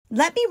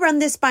Let me run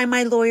this by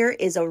my lawyer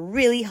is a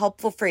really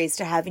helpful phrase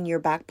to have in your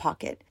back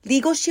pocket.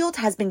 Legal Shield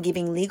has been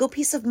giving legal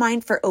peace of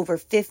mind for over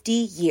 50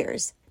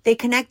 years. They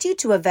connect you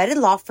to a vetted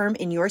law firm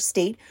in your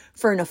state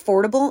for an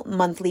affordable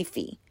monthly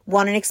fee.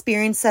 Want an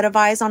experienced set of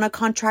eyes on a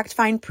contract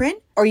fine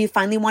print? Or you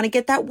finally want to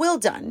get that will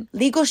done?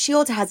 Legal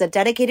Shield has a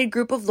dedicated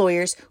group of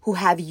lawyers who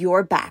have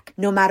your back,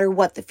 no matter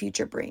what the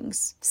future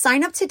brings.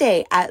 Sign up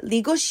today at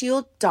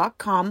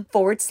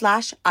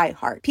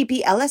LegalShield.com/iHeart.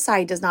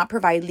 PPLSI does not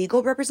provide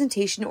legal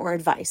representation or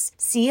advice.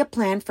 See a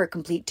plan for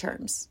complete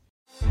terms.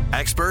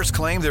 Experts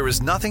claim there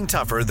is nothing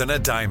tougher than a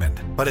diamond.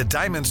 But at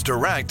Diamonds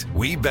Direct,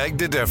 we beg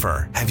to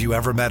differ. Have you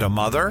ever met a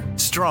mother?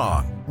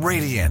 Strong,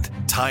 radiant,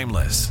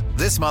 timeless.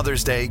 This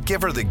Mother's Day,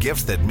 give her the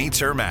gift that meets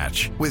her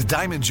match. With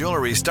diamond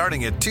jewelry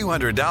starting at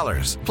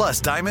 $200. Plus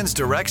Diamonds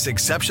Direct's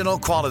exceptional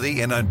quality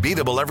and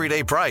unbeatable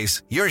everyday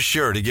price, you're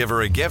sure to give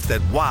her a gift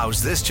that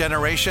wows this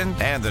generation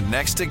and the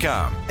next to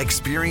come.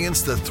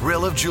 Experience the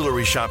thrill of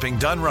jewelry shopping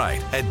done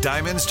right at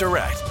Diamonds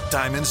Direct.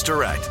 Diamonds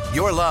Direct.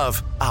 Your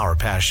love, our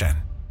passion.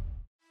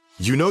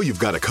 You know you've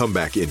got a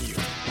comeback in you.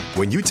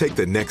 When you take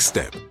the next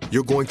step,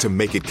 you're going to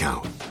make it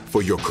count.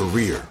 For your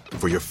career,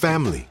 for your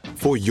family,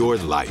 for your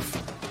life.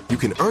 You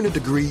can earn a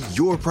degree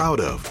you're proud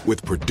of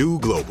with Purdue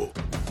Global.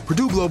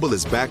 Purdue Global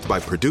is backed by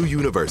Purdue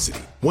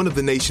University, one of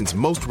the nation's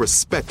most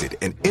respected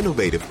and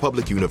innovative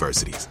public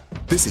universities.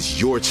 This is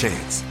your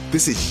chance.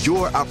 This is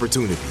your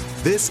opportunity.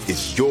 This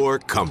is your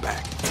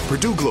comeback.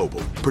 Purdue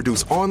Global,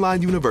 Purdue's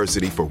online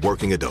university for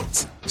working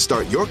adults.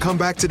 Start your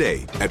comeback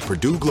today at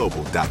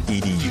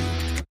purdueglobal.edu.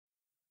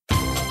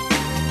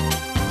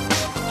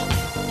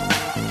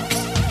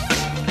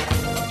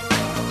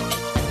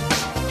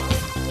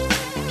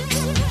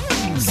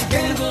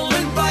 Scandal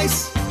and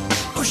vice,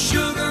 or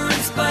sugar and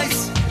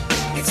spice.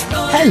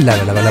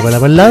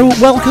 Hello.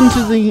 Welcome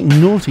to the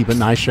Naughty But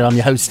Nice Show. I'm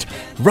your host,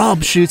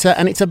 Rob Shooter,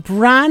 and it's a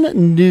brand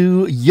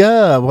new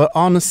year. We're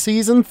on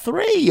season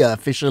 3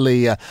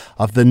 officially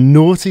of the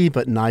Naughty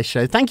But Nice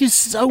Show. Thank you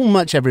so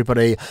much,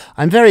 everybody.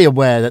 I'm very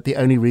aware that the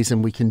only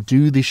reason we can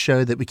do this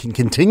show, that we can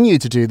continue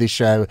to do this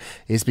show,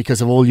 is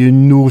because of all you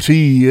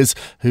naughties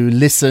who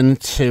listen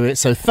to it.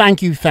 So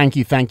thank you.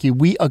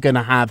 We are going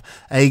to have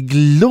a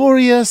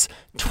glorious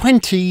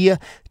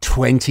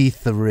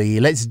 2023.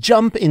 Let's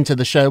jump into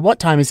the show. What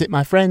time is it,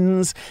 my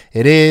friends?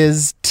 It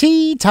is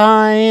tea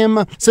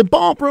time. So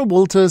Barbara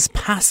Walters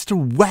passed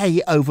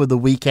away over the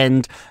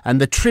weekend, and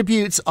the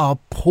tributes are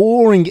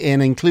pouring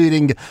in,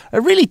 including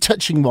a really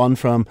touching one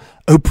from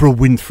Oprah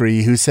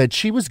Winfrey, who said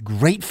she was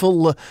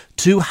grateful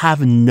to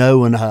have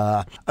known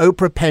her.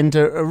 Oprah penned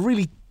a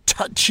really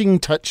touching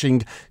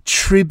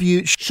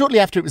tribute shortly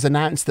after it was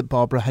announced that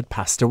Barbara had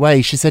passed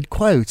away. She said,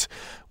 quote,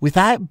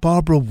 "Without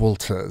Barbara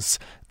Walters,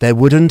 there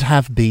wouldn't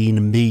have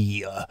been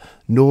me,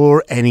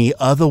 nor any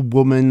other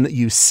woman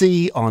you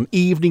see on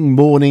evening,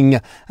 morning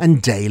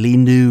and daily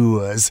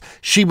news.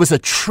 She was a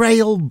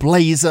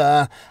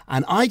trailblazer,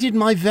 and I did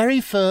my very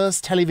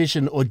first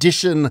television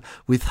audition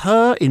with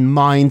her in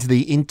mind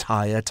the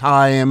entire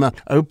time."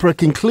 Oprah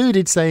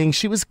concluded saying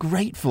she was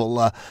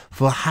grateful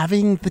for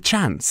having the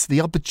chance,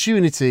 the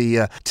opportunity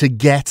to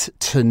get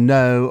to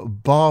know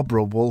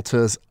Barbara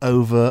Walters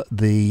over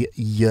the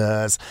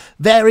years.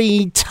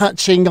 Very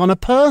touching. On a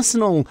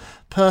personal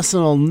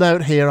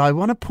note here, I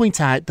want to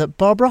point out that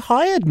Barbara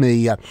hired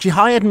me. She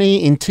hired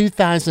me in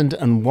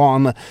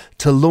 2001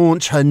 to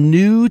launch her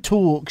new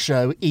talk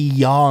show,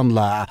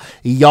 Iyanla.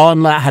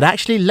 Iyanla had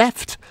actually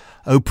left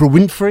Oprah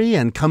Winfrey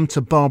and come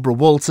to Barbara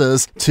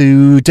Walters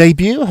to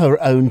debut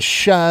her own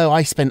show.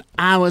 I spent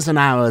hours and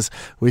hours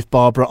with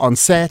Barbara on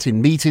set,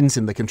 in meetings,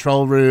 in the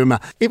control room.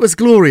 It was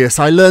glorious.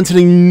 I learned an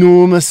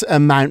enormous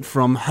amount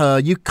from her.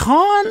 You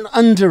can't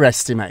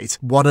underestimate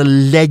what a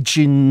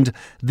legend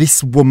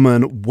this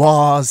woman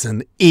was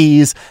and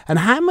is, and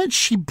how much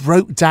she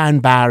broke down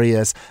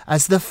barriers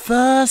as the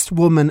first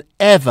woman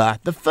ever,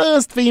 the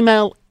first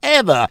female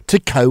ever to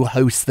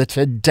co-host the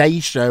Today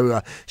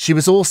Show. She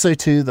was also,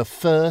 too, the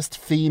first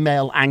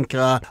female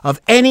anchor of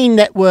any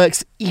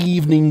network's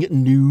evening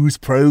news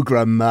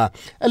programme. A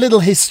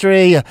little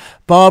history.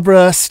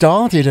 Barbara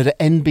started at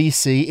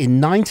NBC in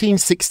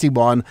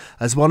 1961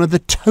 as one of the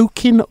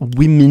token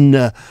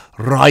women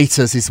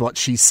writers, is what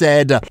she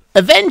said.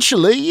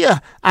 Eventually,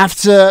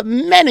 after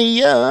many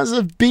years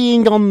of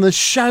being on the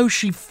show,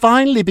 she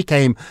finally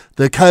became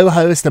the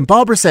co-host, and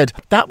Barbara said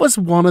that was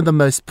one of the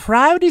most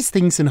proudest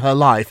things in her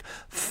life.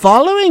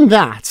 Following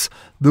that,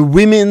 the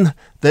women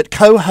that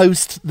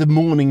co-host the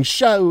morning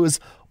shows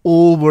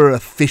all were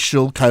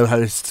official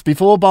co-hosts.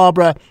 Before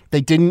Barbara,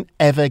 they didn't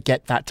ever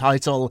get that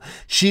title.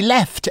 She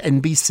left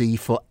NBC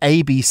for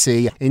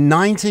ABC in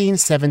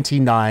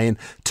 1979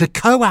 to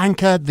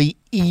co-anchor the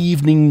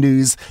evening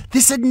news.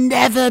 This had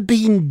never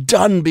been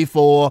done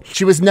before.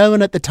 She was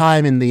known at the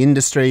time in the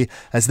industry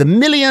as the $1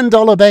 Million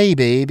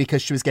Baby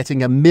because she was getting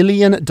 $1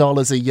 million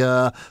a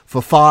year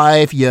for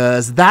 5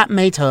 years. That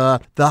made her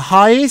the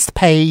highest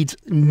paid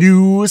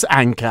news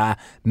anchor,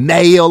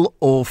 male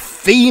or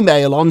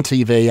female, on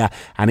TV,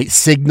 and it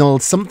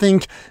signalled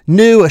something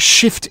new, a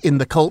shift in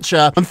the culture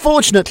culture.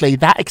 Unfortunately,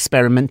 that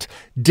experiment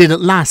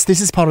didn't last.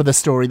 This is part of the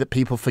story that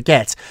people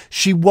forget.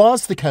 She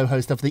was the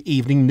co-host of the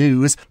evening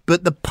news,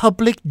 but the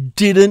public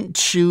didn't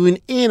tune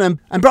in.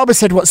 And Barbara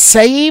said what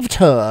saved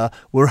her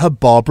were her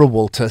Barbara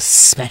Walters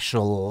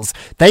specials.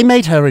 They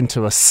made her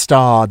into a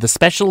star. The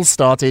specials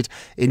started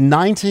in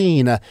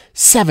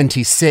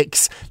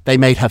 1976. They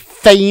made her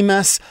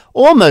famous,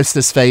 almost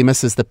as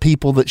famous as the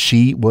people that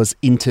she was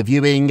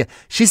interviewing.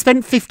 She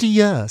spent 50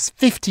 years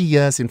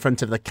in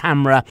front of the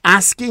camera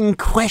asking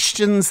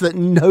questions that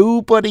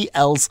nobody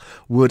else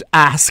would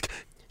ask.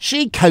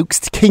 She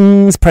coaxed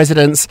kings,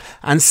 presidents,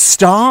 and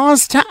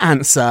stars to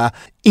answer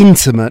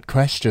intimate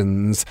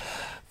questions.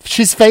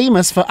 She's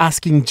famous for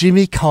asking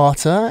Jimmy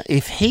Carter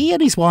if he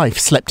and his wife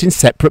slept in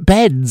separate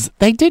beds.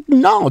 They did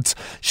not.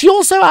 She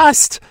also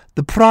asked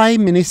the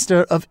Prime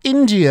Minister of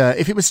India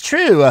if it was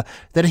true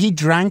that he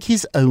drank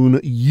his own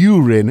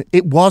urine.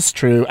 It was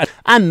true.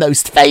 And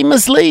most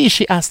famously,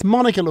 she asked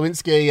Monica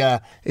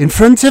Lewinsky in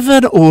front of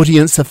an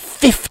audience of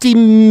 50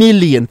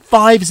 million,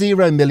 why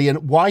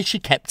she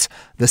kept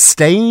the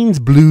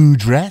stained blue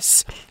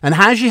dress and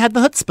how she had the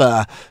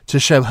chutzpah to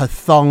show her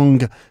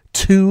thong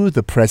to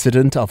the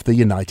President of the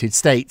United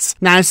States.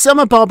 Now, some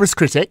of Barbara's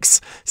critics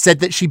said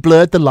that she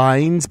blurred the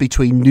lines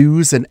between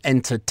news and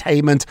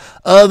entertainment.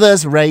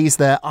 Others raised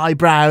their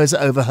eyebrows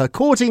over her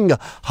courting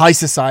high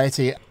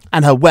society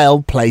and her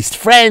well-placed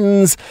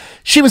friends.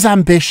 She was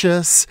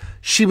ambitious.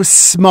 She was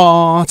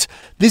smart.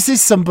 This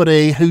is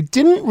somebody who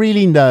didn't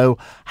really know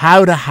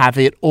how to have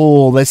it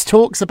all. There's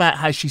talks about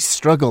how she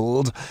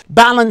struggled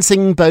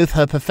balancing both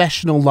her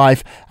professional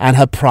life and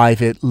her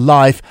private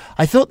life.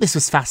 I thought this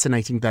was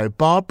fascinating, though.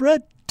 Barbara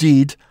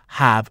did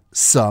have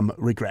some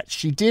regrets.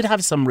 She did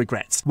have some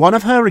regrets. One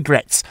of her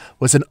regrets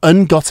was an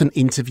ungotten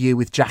interview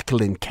with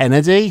Jacqueline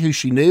Kennedy, who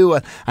she knew,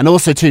 and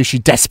also, too, she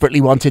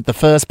desperately wanted the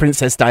first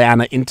Princess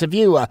Diana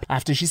interview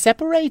after she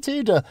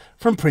separated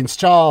from Prince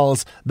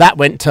Charles. That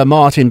went to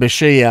Martin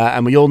Bashir,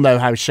 and we all know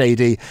how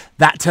shady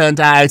that turned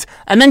out.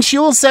 And then she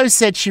also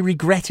said she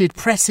regretted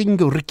pressing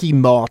Ricky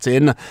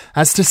Martin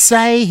as to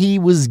say he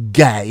was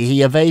gay.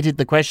 He evaded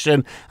the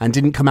question and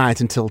didn't come out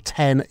until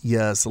 10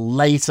 years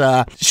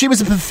later. She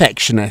was a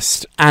perfectionist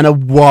and a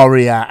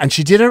warrior, and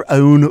she did her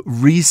own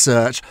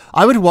research.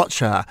 I would watch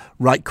her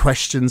write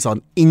questions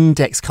on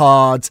index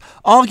cards,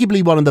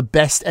 arguably one of the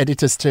best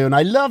editors too. And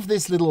I love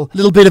this little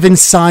bit of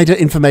insider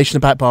information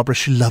about Barbara.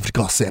 She loved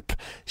gossip.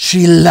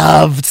 She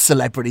loved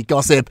celebrity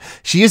gossip.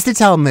 She used to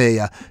tell me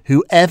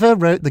whoever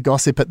wrote the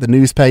gossip at the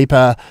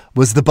newspaper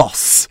was the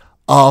boss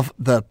of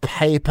the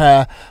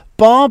paper.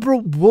 Barbara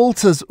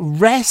Walters,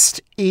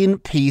 rest in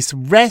peace.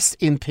 Rest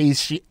in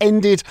peace. She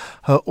ended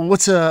her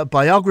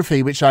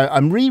autobiography, which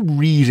I'm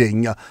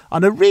rereading,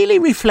 on a really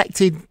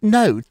reflected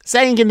note,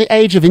 saying in the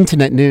age of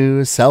internet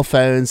news, cell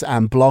phones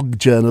and blog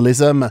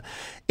journalism,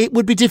 it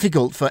would be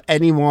difficult for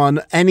any one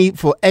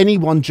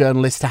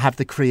journalist to have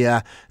the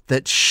career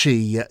that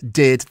she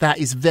did. That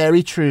is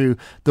very true.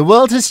 The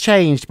world has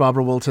changed,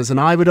 Barbara Walters, and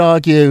I would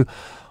argue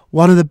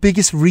one of the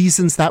biggest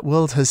reasons that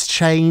world has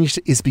changed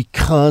is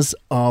because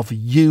of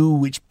you,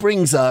 which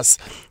brings us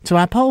to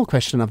our poll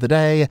question of the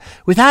day.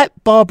 Without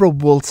Barbara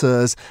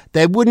Walters,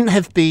 there wouldn't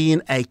have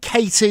been a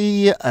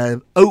Katie, a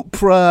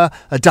Oprah,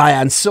 a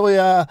Diane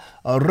Sawyer,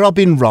 a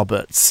Robin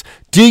Roberts.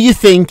 Do you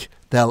think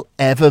there'll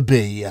ever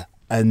be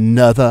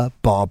another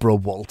Barbara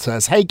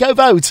Walters? Hey, go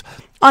vote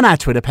on our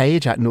Twitter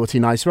page at Naughty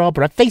Nice Rob,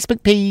 or our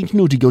Facebook page,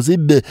 Naughty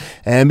Gossip,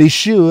 and be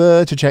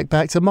sure to check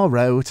back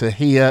tomorrow to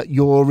hear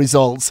your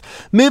results.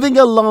 Moving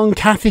along,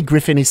 Kathy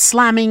Griffin is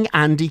slamming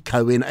Andy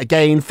Cohen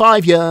again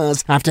 5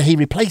 years after he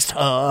replaced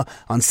her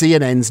on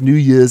CNN's New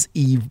Year's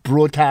Eve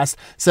broadcast.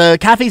 So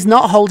Kathy's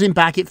not holding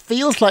back. It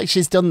feels like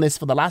she's done this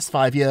for the last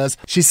 5 years.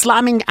 She's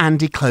slamming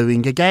Andy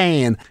Cohen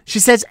again. She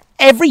says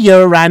every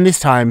year around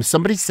this time,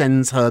 somebody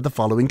sends her the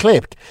following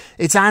clip.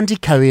 It's Andy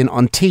Cohen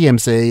on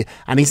TMZ,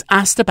 and he's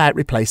asked about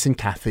replacing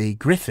Kathy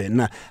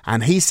Griffin,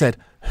 and he said,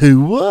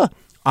 who?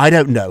 I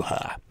don't know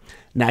her.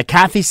 Now,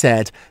 Kathy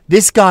said,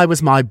 this guy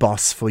was my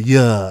boss for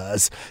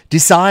years,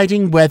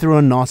 deciding whether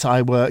or not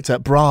I worked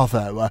at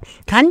Bravo.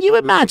 Can you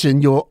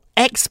imagine your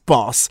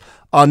ex-boss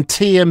on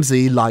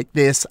TMZ like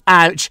this?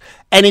 Ouch.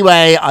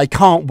 Anyway, I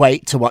can't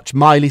wait to watch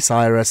Miley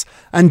Cyrus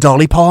and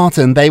Dolly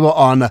Parton. They were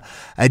on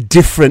a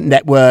different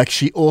network.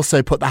 She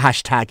also put the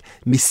hashtag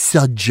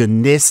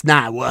misogynist.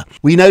 Now,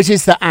 we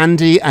noticed that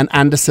Andy and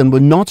Anderson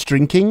were not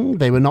drinking.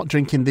 They were not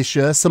drinking this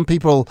year. Some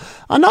people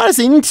are not as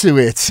into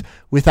it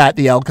without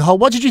the alcohol.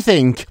 What did you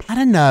think? I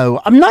don't know.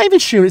 I'm not even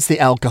sure it's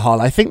the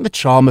alcohol. I think the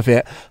charm of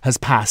it has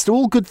passed.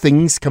 All good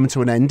things come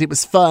to an end. It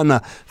was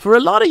fun. For a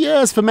lot of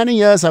years, for many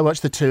years, I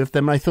watched the two of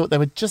them. I thought they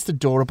were just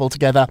adorable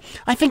together.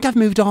 I think I've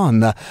moved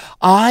on.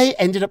 I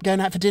ended up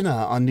going out for dinner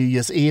on New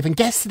Year's Eve, and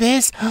guess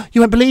this?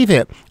 You won't believe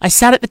it. I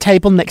sat at the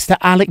table next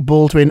to Alec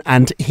Baldwin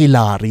and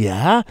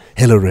Hilaria.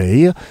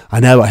 Hillary. I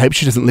know, I hope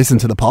she doesn't listen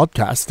to the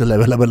podcast.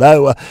 Hello, hello,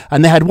 hello.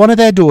 And they had one of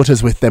their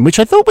daughters with them, which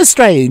I thought was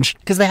strange,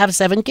 because they have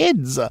 7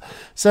 kids.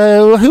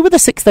 So who were the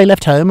 6 they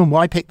left home, and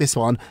why pick this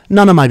one?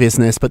 None of my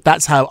business, but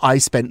that's how I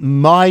spent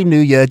my New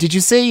Year. Did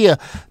you see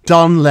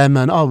Don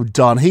Lemon? Oh,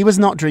 Don, he was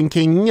not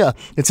drinking.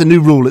 It's a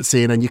new rule at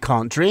CNN, you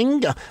can't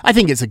drink. I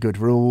think it's a good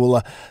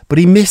rule. But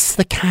he missed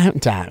the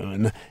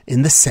countdown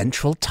in the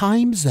Central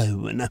Time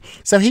Zone.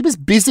 So he was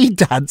busy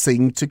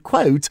dancing to,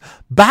 quote,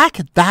 back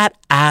that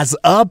ass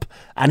up,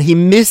 and he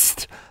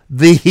missed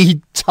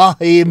the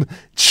time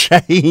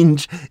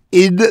change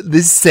in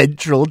the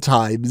Central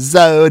Time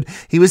Zone.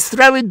 He was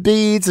throwing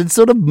beads and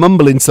sort of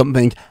mumbling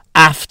something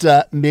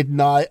after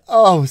midnight.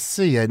 Oh,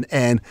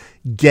 CNN,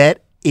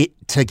 get it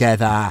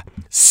together.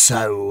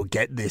 So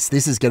get this.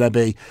 This is going to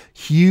be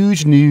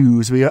huge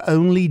news. We are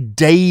only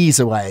days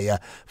away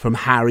from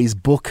Harry's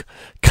book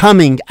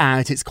coming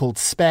out. It's called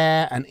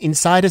Spare, and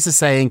insiders are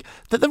saying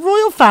that the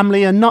royal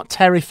family are not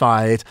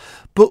terrified,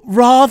 but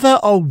rather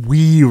are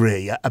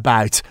weary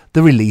about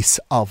the release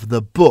of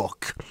the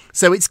book.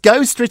 So it's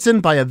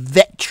ghostwritten by a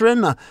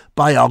veteran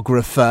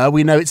biographer.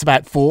 We know it's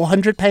about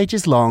 400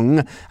 pages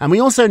long, and we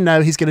also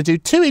know he's going to do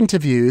 2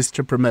 interviews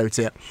to promote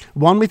it.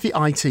 One with the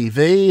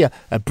ITV,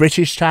 a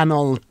British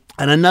channel,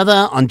 and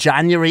another on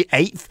January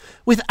 8th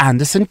with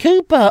Anderson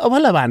Cooper. Oh,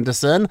 hello,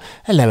 Anderson.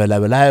 Hello,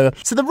 hello, hello.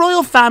 So the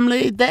royal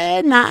family,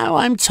 they're now,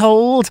 I'm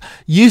told,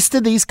 used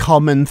to these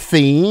common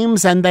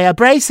themes, and they are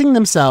bracing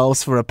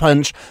themselves for a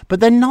punch, but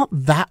they're not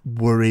that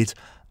worried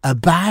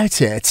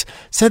about it.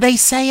 So they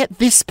say at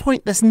this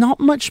point there's not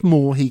much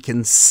more he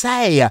can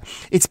say.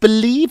 It's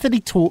believed that he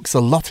talks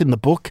a lot in the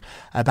book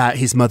about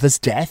his mother's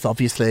death.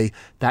 Obviously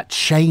that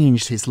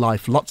changed his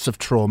life, lots of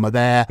trauma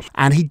there,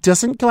 and he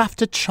doesn't go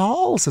after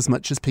Charles as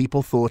much as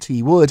people thought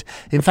he would.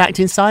 In fact,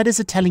 insiders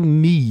are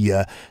telling me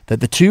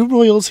that the 2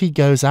 royals he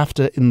goes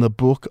after in the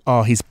book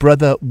are his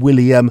brother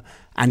William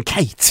and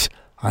Kate.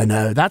 I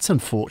know, that's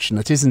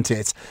unfortunate, isn't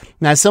it?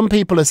 Now, some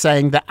people are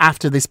saying that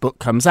after this book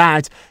comes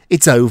out,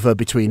 it's over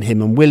between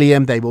him and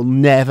William. They will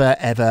never,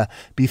 ever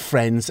be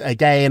friends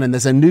again. And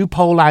there's a new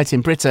poll out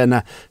in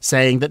Britain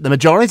saying that the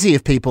majority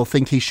of people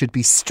think he should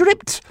be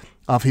stripped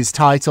of his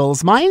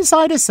titles. My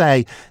insiders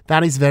say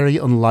that is very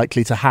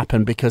unlikely to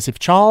happen, because if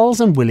Charles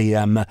and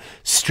William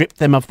strip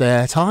them of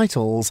their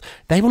titles,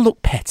 they will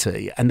look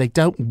petty, and they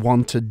don't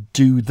want to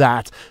do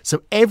that.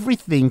 So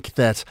everything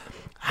that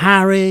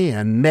Harry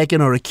and Meghan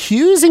are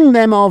accusing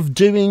them of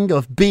doing,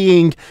 of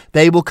being,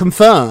 they will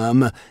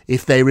confirm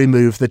if they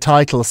remove the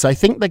titles. So I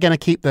think they're going to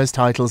keep those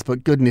titles,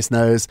 but goodness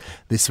knows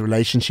this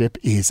relationship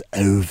is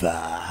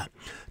over.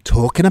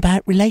 Talking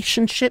about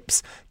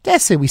relationships,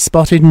 guess who we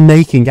spotted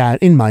making out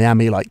in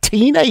Miami like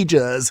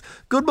teenagers?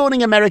 Good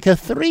Morning America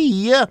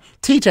 3,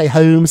 TJ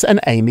Holmes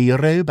and Amy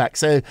Robach.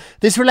 So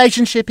this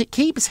relationship, it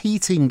keeps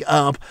heating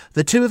up.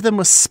 The 2 of them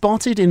were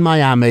spotted in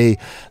Miami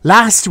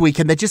last week,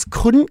 and they just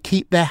couldn't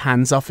keep their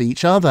hands off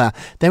each other.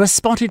 They were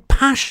spotted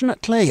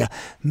passionately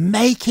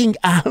making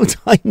out.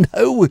 I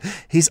know,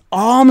 his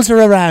arms are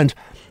around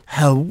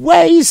her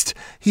waist,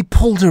 he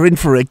pulled her in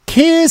for a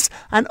kiss,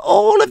 and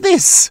all of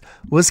this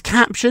was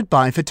captured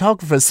by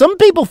photographers. Some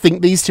people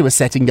think these 2 are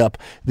setting up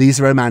these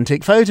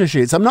romantic photo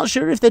shoots. I'm not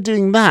sure if they're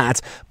doing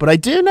that, but I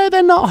do know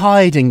they're not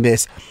hiding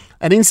this.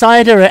 An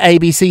insider at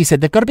ABC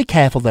said they've got to be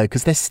careful, though,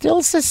 because they're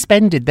still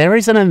suspended. There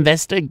is an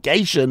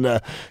investigation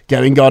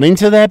going on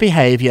into their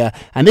behaviour,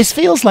 and this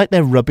feels like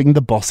they're rubbing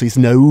the boss's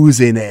nose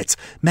in it.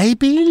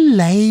 Maybe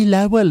lay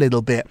low a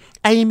little bit.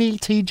 Amy,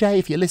 TJ,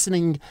 if you're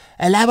listening,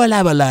 hello,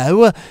 hello,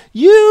 hello.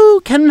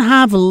 You can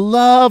have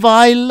love.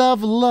 I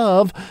love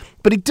love.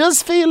 But it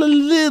does feel a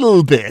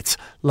little bit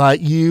like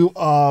you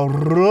are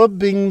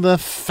rubbing the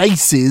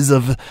faces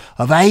of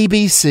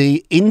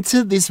ABC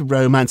into this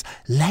romance.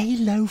 Lay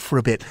low for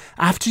a bit.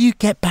 After you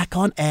get back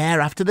on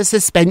air, after the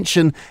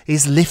suspension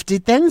is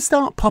lifted, then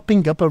start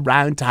popping up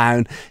around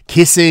town,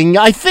 kissing.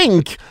 I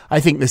think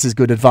this is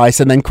good advice.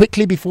 And then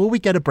quickly, before we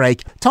get a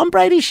break, Tom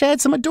Brady shared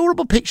some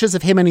adorable pictures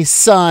of him and his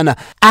son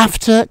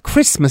after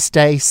Christmas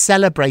Day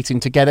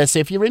celebrating together. So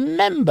if you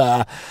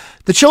remember,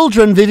 the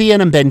children,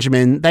 Vivian and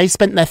Benjamin, they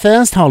spent their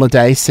first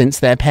holiday since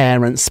their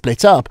parents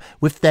split up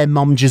with their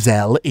mom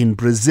Giselle in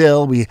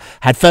Brazil. We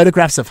had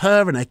photographs of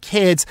her and her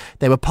kids.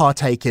 They were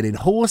partaking in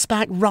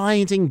horseback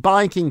riding,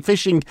 biking,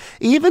 fishing,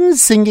 even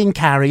singing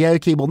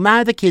karaoke. Well,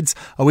 now the kids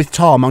are with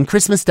Tom. On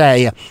Christmas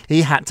Day,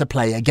 he had to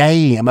play a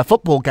game, a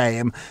football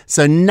game.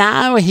 So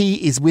now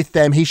he is with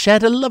them. He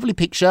shared a lovely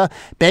picture.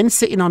 Ben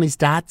sitting on his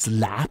dad's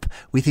lap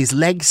with his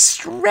legs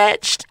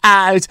stretched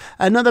out.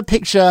 Another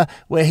picture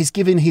where he's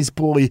giving his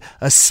boy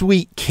a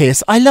sweet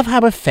kiss. I love how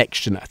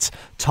affectionate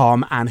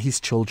Tom and his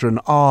children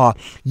are.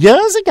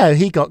 Years ago,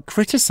 he got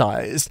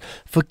criticised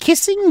for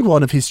kissing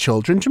one of his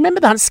children. Do you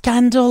remember that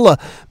scandal?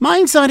 My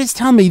insiders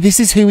tell me this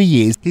is who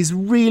he is. He's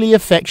really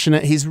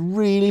affectionate. He's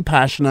really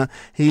passionate.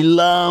 He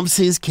loves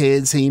his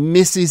kids. He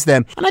misses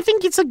them. And I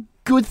think it's a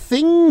good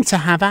thing to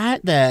have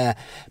out there.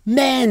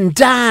 Men,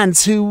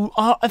 dads who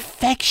are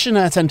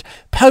affectionate and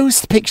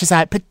post pictures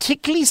out,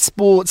 particularly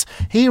sports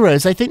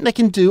heroes. I think they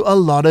can do a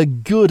lot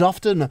of good.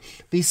 Often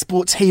these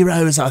sports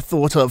heroes are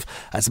thought of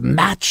as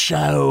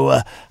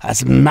macho,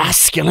 as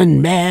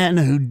masculine men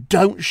who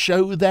don't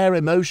show their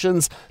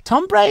emotions.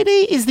 Tom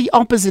Brady is the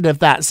opposite of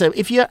that. So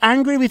if you're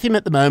angry with him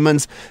at the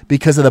moment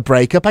because of the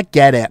breakup, I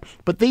get it.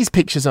 But these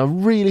pictures are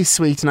really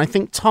sweet, and I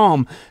think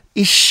Tom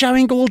is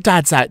showing all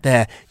dads out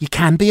there you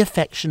can be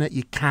affectionate,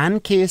 you can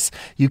kiss,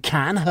 you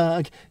can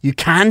hug, you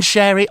can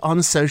share it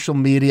on social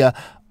media.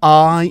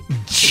 I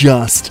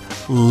just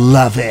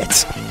love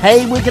it.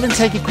 Hey, we're going to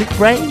take a quick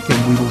break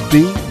and we will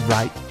be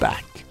right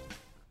back.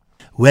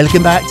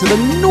 Welcome back to the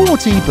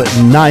Naughty But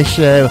Nice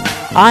Show.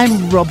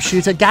 I'm Rob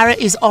Shooter. Garrett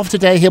is off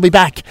today. He'll be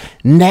back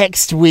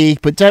next week.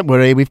 But don't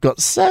worry, we've got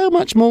so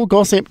much more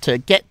gossip to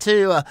get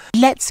to.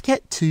 Let's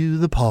get to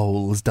the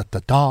polls.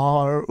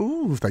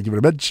 Ooh, thank you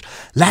very much.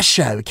 Last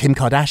show, Kim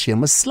Kardashian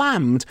was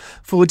slammed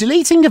for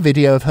deleting a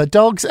video of her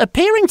dogs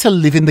appearing to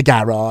live in the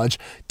garage.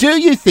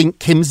 Do you think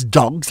Kim's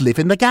dogs live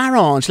in the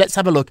garage? Let's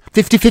have a look.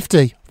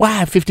 50-50.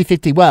 Wow,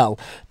 50-50. Well,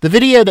 the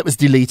video that was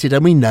deleted,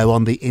 and we know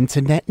on the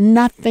internet,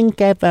 nothing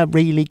ever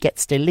really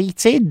gets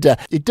deleted.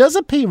 It does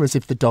appear as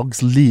if the dogs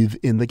live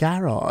in the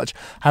garage.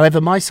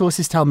 However, my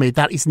sources tell me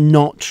that is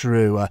not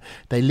true.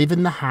 They live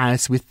in the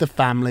house with the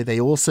family. They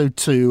also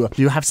too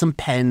do have some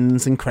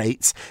pens and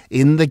crates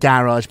in the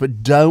garage.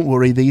 But don't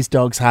worry, these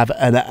dogs have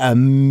an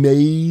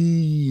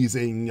amazing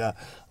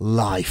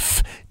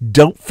life.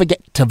 Don't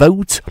forget to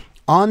vote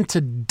on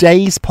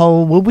today's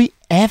poll. Will we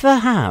ever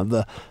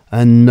have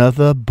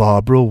another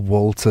Barbara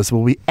Walters?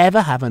 Will we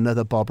ever have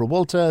another Barbara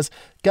Walters?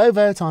 Go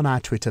vote on our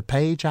Twitter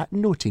page at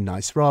Naughty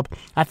Nice Rob,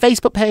 our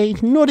Facebook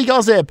page Naughty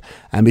Gossip,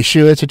 and be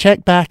sure to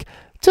check back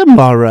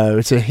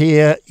tomorrow to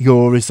hear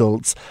your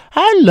results.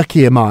 How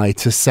lucky am I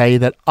to say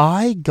that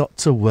I got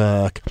to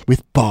work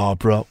with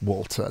Barbara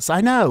Walters?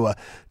 I know,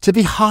 to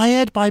be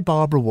hired by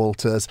Barbara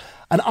Walters,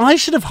 and I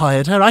should have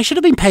hired her. I should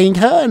have been paying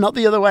her, not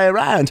the other way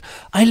around.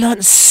 I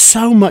learned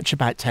so much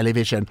about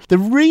television.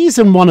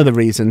 One of the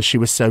reasons she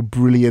was so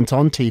brilliant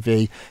on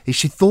TV is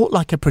she thought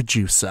like a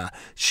producer.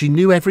 She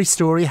knew every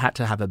story had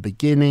to have a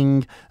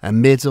beginning, a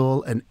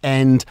middle, an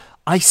end.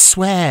 I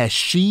swear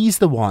she's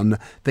the one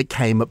that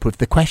came up with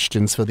the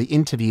questions for the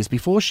interviews.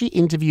 Before she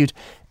interviewed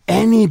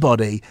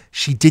anybody,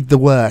 she did the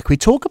work. We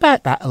talk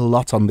about that a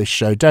lot on this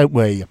show, don't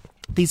we?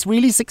 These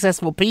really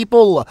successful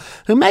people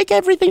who make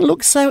everything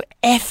look so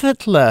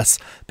effortless.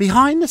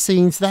 Behind the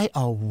scenes, they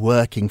are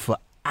working for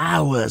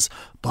hours.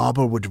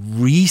 Barbara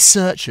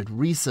should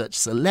research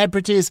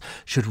celebrities,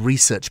 should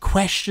research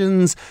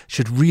questions,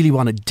 should really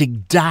want to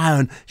dig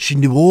down. She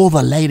knew all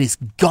the latest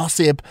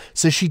gossip,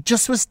 so she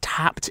just was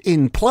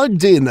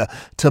plugged in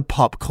to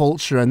pop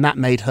culture, and that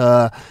made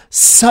her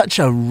such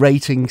a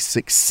rating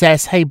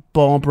success. Hey,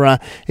 Barbara,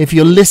 if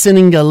you're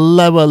listening, a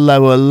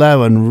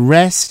lower, and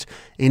rest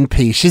in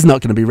peace. She's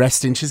not going to be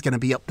resting. She's going to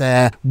be up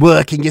there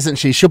working, isn't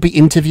she? She'll be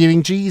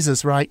interviewing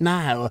Jesus right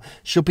now.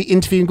 She'll be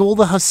interviewing all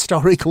the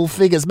historical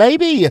figures.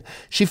 Maybe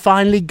she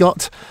finally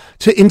got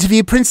to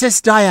interview Princess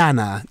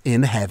Diana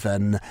in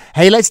heaven.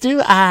 Hey, let's do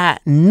our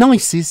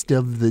nicest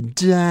of the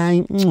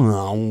day.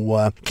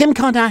 Kim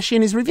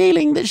Kardashian is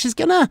revealing that she's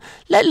going to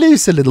let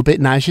loose a little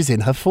bit now she's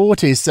in her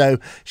 40s. So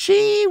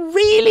she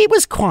really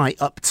was quite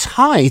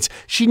uptight.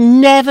 She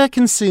never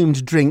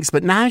consumed drinks,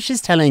 but now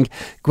she's telling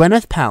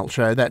Gwyneth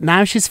Paltrow that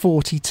now she's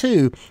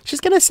 42, she's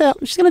going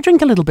to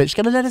drink a little bit. She's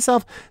going to let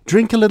herself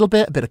drink a little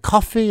bit, a bit of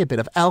coffee, a bit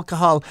of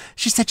alcohol.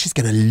 She said she's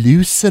going to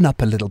loosen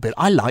up a little bit.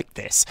 I like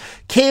this.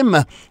 Kim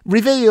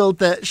revealed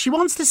that she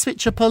wants to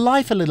switch up her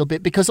life a little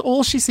bit because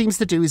all she seems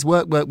to do is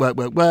work.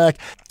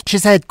 She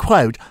said,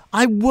 quote,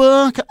 I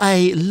work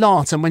a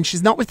lot, and when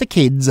she's not with the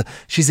kids,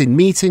 she's in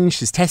meetings,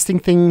 she's testing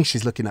things,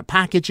 she's looking at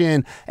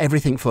packaging,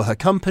 everything for her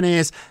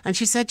companies, and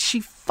she said she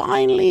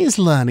finally is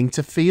learning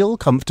to feel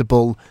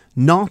comfortable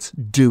not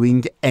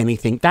doing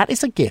anything. That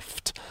is a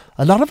gift.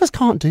 A lot of us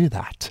can't do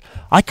that.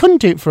 I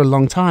couldn't do it for a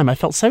long time. I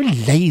felt so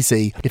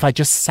lazy if I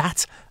just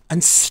sat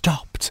and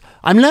stopped.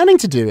 I'm learning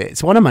to do it.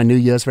 It's one of my New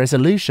Year's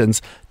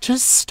resolutions.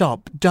 Just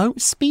stop.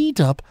 Don't speed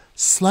up.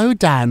 Slow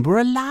down. We're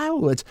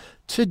allowed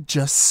to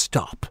just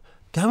stop.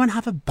 Go and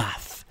have a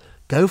bath.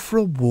 Go for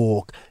a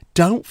walk.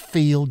 Don't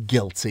feel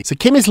guilty. So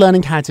Kim is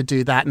learning how to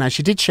do that. Now,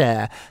 she did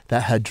share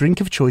that her drink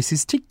of choice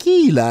is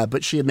tequila,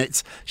 but she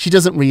admits she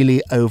doesn't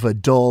really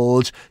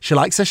overindulge. She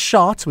likes a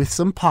shot with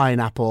some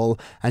pineapple,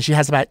 and she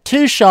has about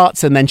 2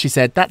 shots, and then she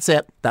said, that's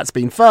it. That's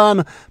been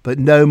fun, but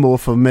no more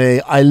for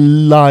me. I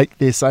like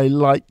this. I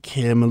like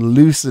Kim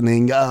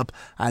loosening up.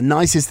 Our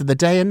nicest of the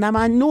day, and now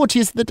my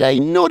naughtiest of the day.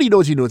 Naughty.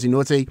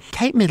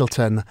 Kate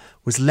Middleton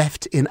was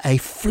left in a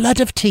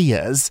flood of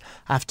tears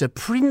after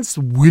Prince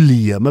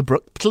William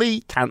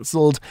abruptly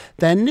cancelled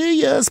their New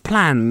Year's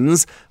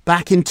plans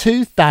back in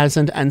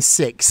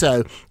 2006.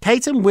 So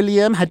Kate and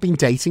William had been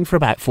dating for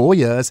about 4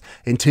 years.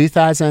 In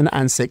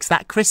 2006,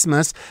 that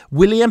Christmas,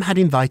 William had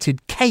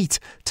invited Kate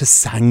to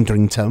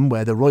Sandringham,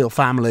 where the royal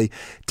family family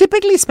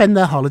typically spend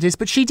their holidays,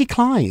 but she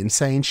declined,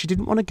 saying she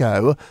didn't want to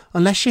go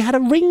unless she had a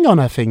ring on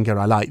her finger.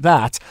 I like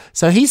that.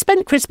 So he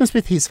spent Christmas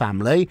with his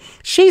family,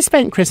 she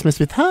spent Christmas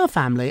with her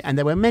family, and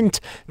they were meant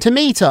to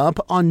meet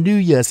up on New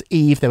Year's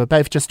Eve. They were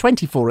both just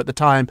 24 at the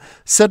time.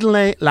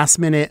 Suddenly, last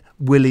minute,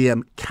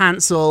 William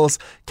cancels.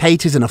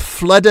 Kate is in a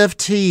flood of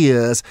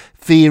tears,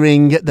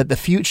 fearing that the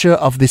future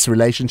of this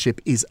relationship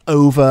is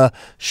over.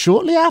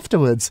 Shortly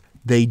afterwards,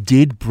 they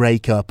did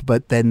break up,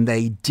 but then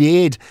they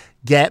did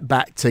get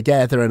back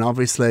together, and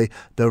obviously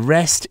the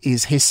rest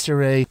is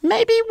history.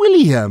 Maybe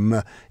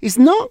William is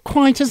not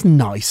quite as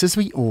nice as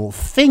we all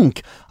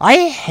think.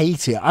 I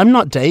hate it. I'm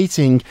not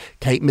dating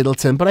Kate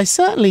Middleton, but I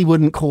certainly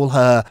wouldn't call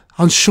her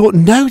on short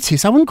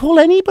notice. I wouldn't call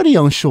anybody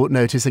on short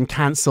notice and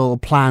cancel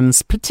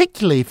plans,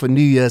 particularly for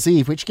New Year's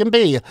Eve, which can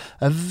be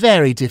a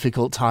very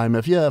difficult time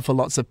of year for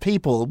lots of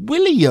people.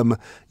 William,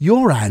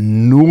 you're our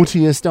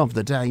naughtiest of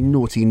the day.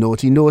 Naughty,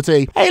 naughty,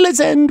 naughty. Hey, let's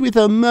end with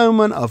a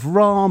moment of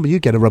rum. You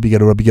get a rub, you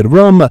get a rub, you get a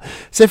rum.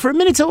 So for a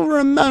minute or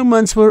a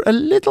moment, we're a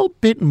little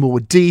bit more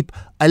deep.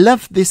 I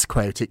love this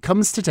quote. It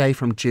comes today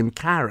from Jim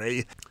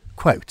Carrey.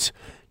 Quote,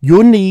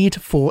 "Your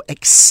need for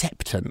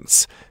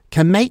acceptance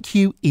can make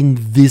you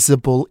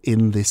invisible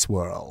in this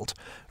world.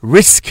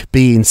 Risk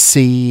being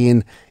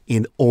seen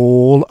in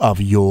all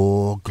of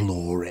your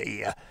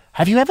glory."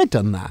 Have you ever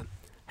done that?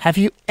 Have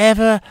you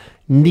ever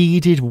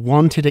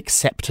wanted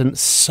acceptance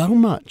so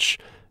much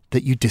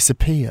that you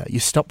disappear? You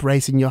stop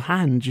raising your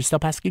hand, you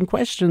stop asking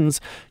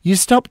questions, you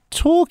stop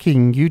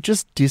talking, you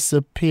just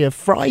disappear,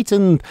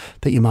 frightened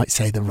that you might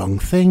say the wrong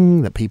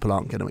thing, that people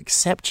aren't going to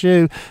accept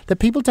you, that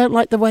people don't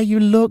like the way you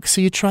look,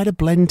 so you try to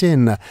blend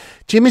in.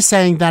 Jim is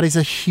saying that is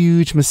a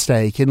huge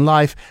mistake. In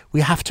life,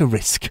 we have to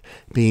risk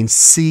being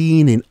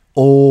seen in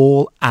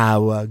all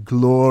our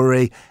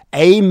glory.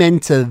 Amen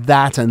to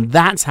that, and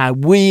that's how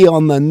we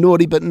on the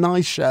Naughty But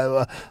Nice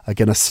show are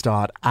going to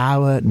start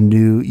our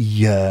new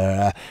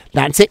year.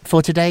 That's it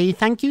for today.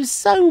 Thank you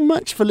so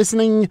much for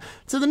listening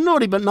to the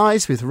Naughty But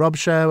Nice with Rob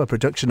show, a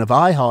production of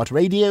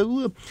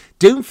iHeartRadio.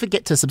 Don't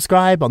forget to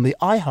subscribe on the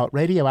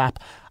iHeartRadio app,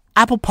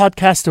 Apple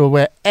Podcast, or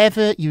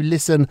wherever you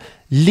listen.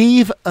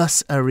 Leave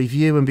us a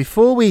review. And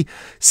before we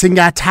sing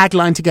our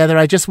tagline together,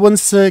 I just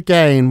once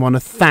again want to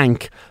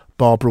thank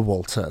Barbara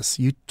Walters.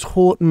 You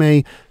taught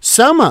me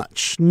so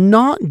much,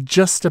 not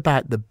just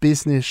about the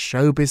business,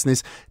 show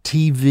business,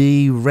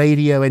 TV,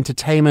 radio,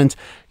 entertainment.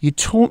 You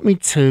taught me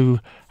too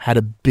how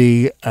to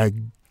be a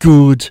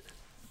good,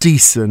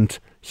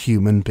 decent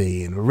human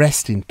being.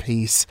 Rest in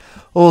peace.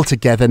 All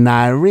together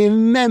now.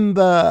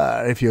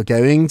 Remember, if you're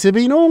going to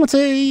be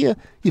naughty,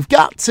 you've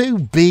got to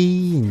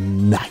be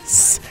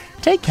nice.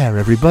 Take care,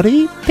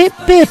 everybody. Pip,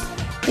 pip.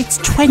 It's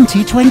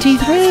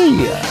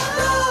 2023.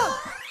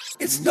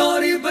 It's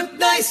Naughty But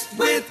Nice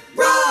with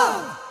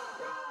Rob.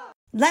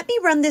 "Let me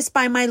run this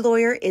by my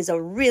lawyer" is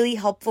a really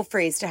helpful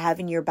phrase to have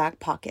in your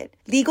back pocket.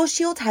 Legal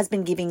Shield has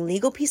been giving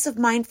legal peace of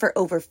mind for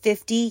over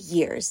 50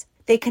 years.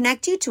 They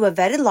connect you to a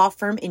vetted law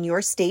firm in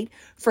your state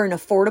for an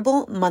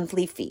affordable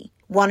monthly fee.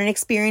 Want an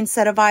experienced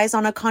set of eyes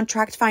on a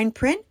contract fine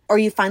print? Or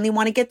you finally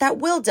want to get that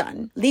will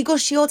done? Legal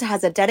Shield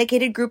has a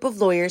dedicated group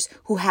of lawyers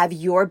who have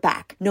your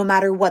back, no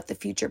matter what the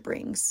future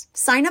brings.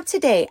 Sign up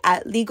today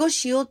at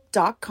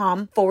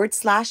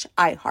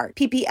LegalShield.com/iHeart.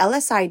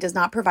 PPLSI does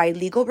not provide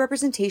legal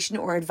representation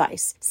or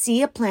advice.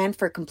 See a plan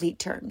for complete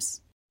terms.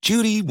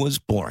 Judy was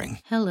boring.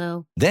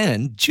 Hello.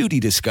 Then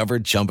Judy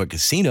discovered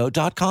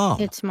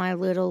ChumbaCasino.com. It's my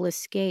little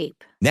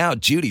escape. Now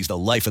Judy's the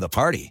life of the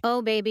party.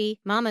 Oh,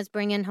 baby, mama's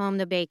bringing home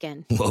the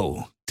bacon.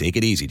 Whoa, take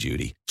it easy,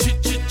 Judy.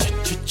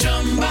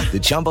 The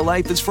Chumba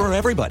life is for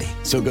everybody.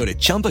 So go to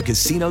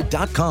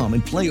ChumbaCasino.com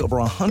and play over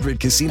 100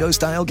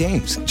 casino-style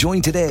games.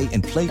 Join today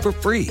and play for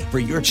free for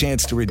your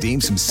chance to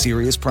redeem some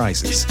serious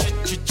prizes.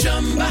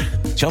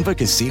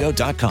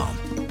 ChumbaCasino.com.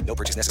 No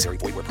purchase necessary.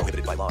 Void where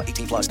prohibited by law.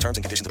 18+ terms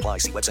and conditions apply.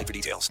 See website for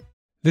details.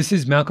 This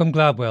is Malcolm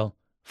Gladwell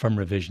from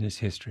Revisionist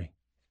History.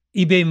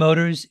 eBay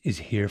Motors is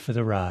here for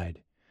the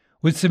ride.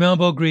 With some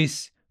elbow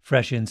grease,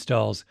 fresh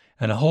installs,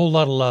 and a whole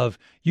lot of love,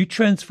 you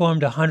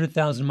transformed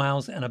 100,000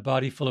 miles and a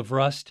body full of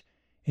rust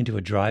into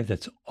a drive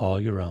that's all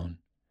your own.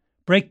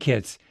 Brake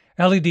kits,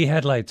 LED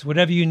headlights,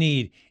 whatever you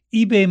need,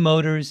 eBay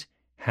Motors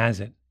has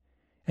it.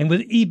 And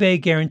with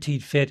eBay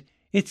Guaranteed Fit,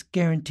 it's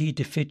guaranteed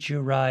to fit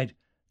your ride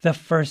the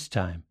first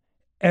time,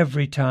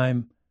 every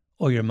time,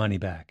 or your money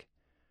back.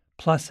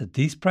 Plus, at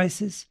these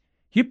prices,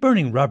 you're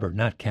burning rubber,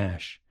 not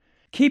cash.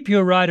 Keep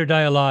your ride or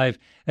die alive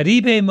at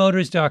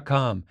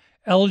ebaymotors.com.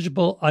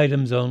 Eligible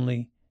items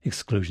only.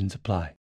 Exclusions apply.